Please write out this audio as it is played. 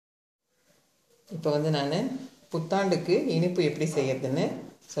இப்போ வந்து நான் புத்தாண்டுக்கு இனிப்பு எப்படி செய்யறதுன்னு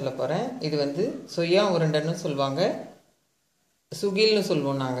சொல்ல போகிறேன். இது வந்து சொய்யா உருண்டைன்னு சொல்லுவாங்க, சுகில்னு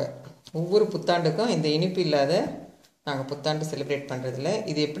சொல்லுவோம் நாங்கள். ஒவ்வொரு புத்தாண்டுக்கும் இந்த இனிப்பு இல்லாத நாங்கள் புத்தாண்டு செலிப்ரேட் பண்ணுறதில்ல.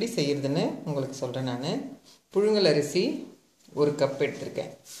 இது எப்படி செய்கிறதுன்னு உங்களுக்கு சொல்கிறேன். நான் புழுங்கல் அரிசி 1 கப்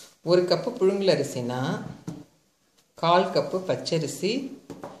எடுத்திருக்கேன். 1 கப்பு புழுங்கல் அரிசினா 1/4 கப்பு பச்சரிசி,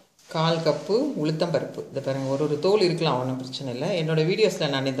 1/4 கப்பு உளுத்தம்பருப்பு. இதை பாருங்கள், ஒரு தோல் இருக்கலாம், ஒன்றும் பிரச்சனை இல்லை. என்னோடய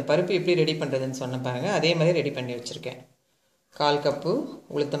வீடியோஸில் நான் இந்த பருப்பு எப்படி ரெடி பண்ணுறதுன்னு சொன்ன பாருங்கள், அதே மாதிரி ரெடி பண்ணி வச்சுருக்கேன். 1/4 கப்பு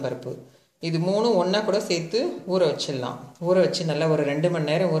உளுத்தம்பருப்பு. இது 3 ஒன்றா கூட சேர்த்து ஊற வச்சிடலாம். ஊற வச்சு நல்லா ஒரு 2 மணி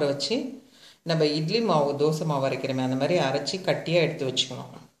நேரம் ஊற வச்சு நம்ம இட்லி மாவு தோசை மாவு அரைக்கிறோமே அந்த மாதிரி அரைச்சி கட்டியாக எடுத்து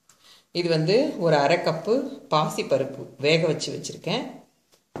வச்சுக்கணும். இது வந்து ஒரு 1/2 கப்பு பாசி பருப்பு வேக வச்சு வச்சுருக்கேன்.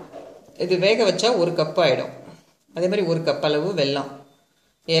 இது வேக வச்சா 1 கப் ஆகிடும். அதே மாதிரி 1 கப் அளவு வெல்லம்,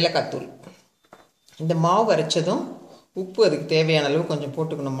 ஏலக்காய் தூள். இந்த மாவு அரைச்சதும் உப்பு அதுக்கு தேவையான அளவு கொஞ்சம்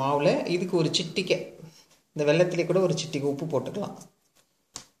போட்டுக்கணும் மாவில். இதுக்கு ஒரு சிட்டிக்கை, இந்த வெல்லத்துலேயே கூட ஒரு சிட்டிக்கை உப்பு போட்டுக்கலாம்.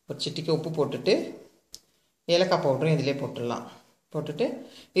 ஒரு சிட்டிக்கை உப்பு போட்டுட்டு ஏலக்காய் பவுடரும் இதிலே போட்டுடலாம். போட்டுட்டு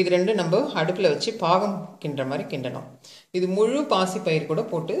இது ரெண்டும் நம்ம அடுப்பில் வச்சு பாகம் கிண்டுற மாதிரி கிண்டணும். இது முழு பாசி பயிர் கூட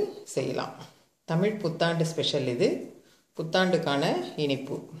போட்டு செய்யலாம். தமிழ் புத்தாண்டு ஸ்பெஷல் இது, புத்தாண்டுக்கான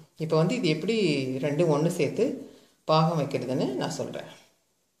இனிப்பு. இப்போ வந்து இது எப்படி 2 ஒன்று சேர்த்து பாகம் வைக்கிறதுன்னு நான் சொல்கிறேன்.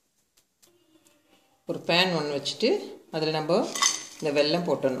 ஒரு பேன் ஒன்று வச்சுட்டு அதில் நம்ம இந்த வெல்லம்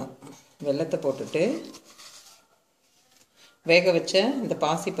போட்டுடணும். வெல்லத்தை போட்டுட்டு வேக வச்ச இந்த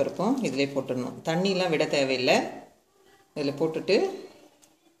பாசி பருப்பும் இதிலே போட்டுடணும். தண்ணியெலாம் விட தேவையில்லை. இதில் போட்டுட்டு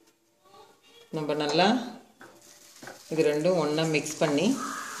நம்ம நல்லா இது ரெண்டும் ஒன்றா மிக்ஸ் பண்ணி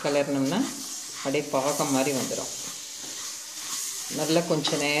கலர்னோம்னா அப்படியே பாகம் மாதிரி வந்துடும். நல்லா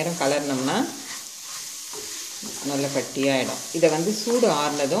கொஞ்சம் நேரம் கலர்னோம்னா நல்லா கட்டியாகிடும். இதை வந்து சூடு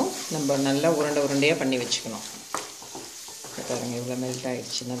ஆறுனதும் நம்ம நல்லா உருண்டை உருண்டையாக பண்ணி வச்சுக்கணும். பாருங்க, இவ்வளோ மெல்ட்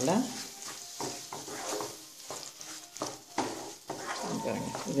ஆகிடுச்சு. நல்லா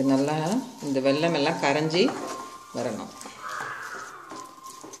பாருங்க, இது நல்லா இந்த வெல்லம் எல்லாம் கரைஞ்சி வரணும்.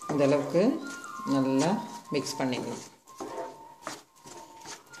 இந்த அளவுக்கு நல்லா மிக்ஸ் பண்ணிக்கணும்.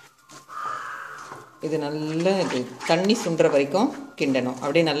 இது நல்லா தண்ணி சுண்டுற வரைக்கும் கிண்டணும்.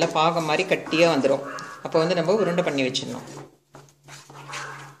 அப்படியே நல்லா பாகம் மாதிரி கட்டியாக வந்துடும். அப்போ வந்து நம்ம உருண்டை பண்ணி வச்சிடணும்.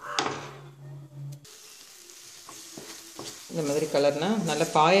 இந்த மாதிரி கலர்னா நல்லா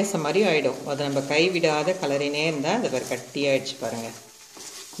பாயசம் மாதிரி ஆகிடும். அதை நம்ம கைவிடாத கலரினே இருந்தால் அதை வேறு கட்டியாகிடுச்சு பாருங்கள்.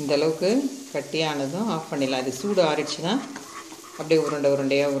 இந்த அளவுக்கு கட்டியானதும் ஆஃப் பண்ணிடலாம். இது சூடு ஆறிடுச்சுன்னா அப்படியே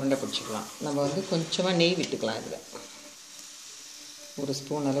உருண்டையாக உருண்டை பிடிச்சிக்கலாம். நம்ம வந்து கொஞ்சமாக நெய் விட்டுக்கலாம். இதில் 1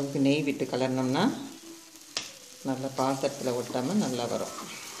 ஸ்பூன் அளவுக்கு நெய் விட்டு கலர்னோம்னா நல்லா பாத்திரத்தில் ஒட்டாமல் நல்லா வரும்.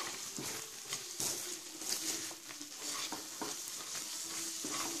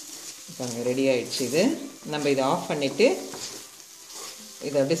 பாருங்கள், ரெடி ஆகிடுச்சு. இது நம்ம இதை ஆஃப் பண்ணிவிட்டு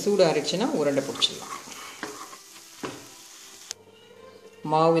இதை அப்படியே சூடு ஆறிடுச்சுன்னா உருண்டை பிடிச்சிடலாம்.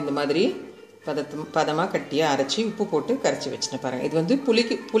 மாவு இந்த மாதிரி பதமாக கட்டியாக அரைச்சி உப்பு போட்டு கரைச்சி வச்சுன்னு பாருங்கள். இது வந்து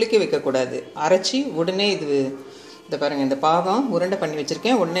புளிக்க வைக்கக்கூடாது. அரைச்சி உடனே இதை பாருங்கள், இந்த பாகம் உருண்டை பண்ணி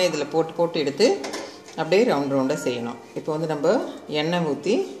வச்சுருக்கேன். உடனே இதில் போட்டு எடுத்து அப்படியே ரவுண்டாக செய்யணும். இப்போ வந்து நம்ம எண்ணெய்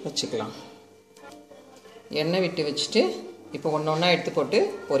ஊற்றி வச்சுக்கலாம். எண்ணெய் விட்டு வச்சுட்டு இப்போ ஒன்றா எடுத்து போட்டு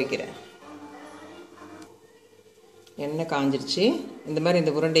பொரிக்கிறேன். எண்ணெய் காஞ்சிருச்சு. இந்த மாதிரி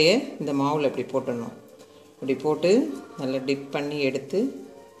இந்த உருண்டையை இந்த மாவில் இப்படி போட்டுடணும். இப்படி போட்டு நல்லா டிப் பண்ணி எடுத்து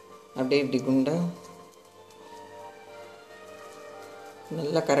அப்படியே இப்படி குண்டா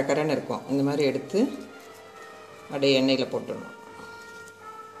நல்லா கரகரன்னு இருக்கும். இந்த மாதிரி எடுத்து அப்படியே எண்ணெயில் போட்டுடணும்.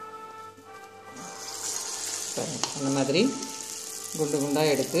 அந்த மாதிரி குண்டு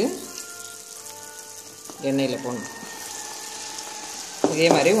குண்டாக எடுத்து எண்ணெயில் போடணும். இதே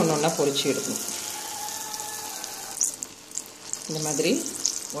மாதிரி ஒன்றா பொரிச்சு எடுக்கணும். இந்த மாதிரி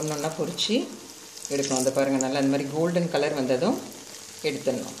ஒன்றா பொரிச்சு எடுக்கணும். அந்த பாருங்கள், நல்லா இந்த மாதிரி கோல்டன் கலர் வந்ததும்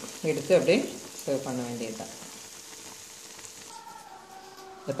எடுத்துடணும். எடுத்து அப்படியே சர்வ் பண்ண வேண்டியது தான்.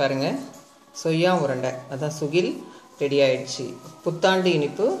 இதை பாருங்கள், சொய்யா உருண்டை அதான் சுகில் ரெடி ஆகிடுச்சு. புத்தாண்டு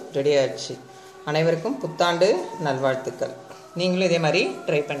இனிப்பு ரெடி ஆகிடுச்சு. அனைவருக்கும் புத்தாண்டு நல்வாழ்த்துக்கள். நீங்களும் இதே மாதிரி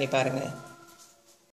ட்ரை பண்ணி பாருங்கள்.